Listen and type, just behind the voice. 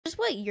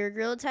what your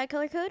Gorilla Tag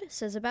color code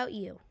says about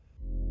you.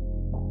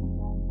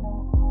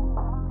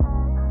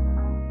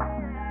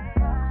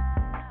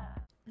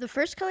 The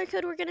first color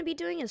code we're going to be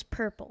doing is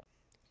purple.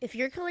 If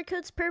your color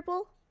code's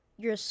purple,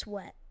 you're a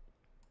sweat.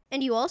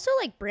 And you also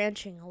like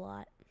branching a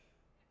lot.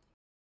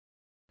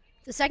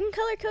 The second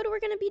color code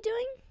we're going to be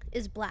doing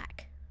is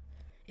black.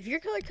 If your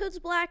color code's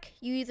black,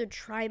 you either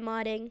try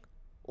modding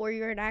or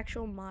you're an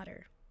actual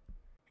modder.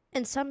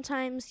 And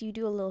sometimes you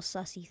do a little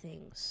sussy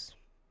things.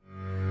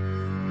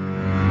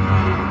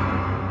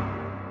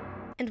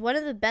 And one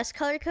of the best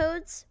color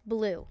codes,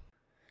 blue.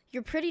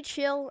 You're pretty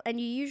chill and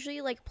you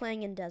usually like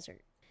playing in desert.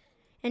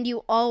 And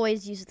you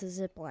always use the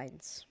zip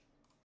lines.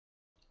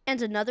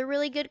 And another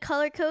really good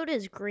color code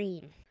is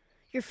green.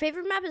 Your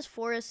favorite map is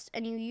forest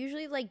and you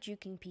usually like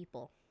juking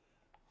people.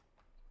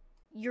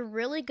 You're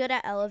really good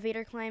at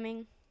elevator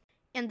climbing,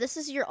 and this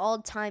is your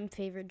all-time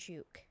favorite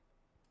juke.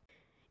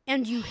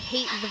 And you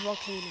hate the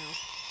volcano.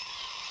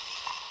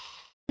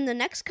 And the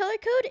next color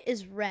code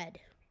is red.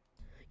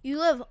 You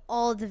love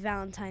all the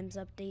Valentine's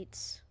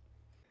updates.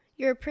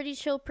 You're a pretty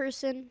chill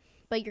person,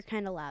 but you're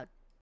kind of loud.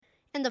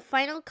 And the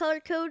final color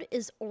code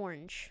is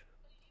orange.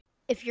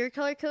 If your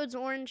color code's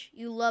orange,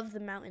 you love the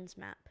mountains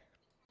map.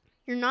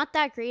 You're not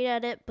that great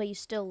at it, but you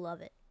still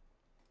love it.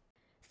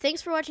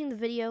 Thanks for watching the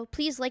video.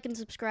 Please like and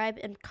subscribe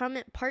and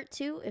comment part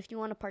 2 if you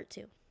want a part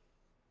 2.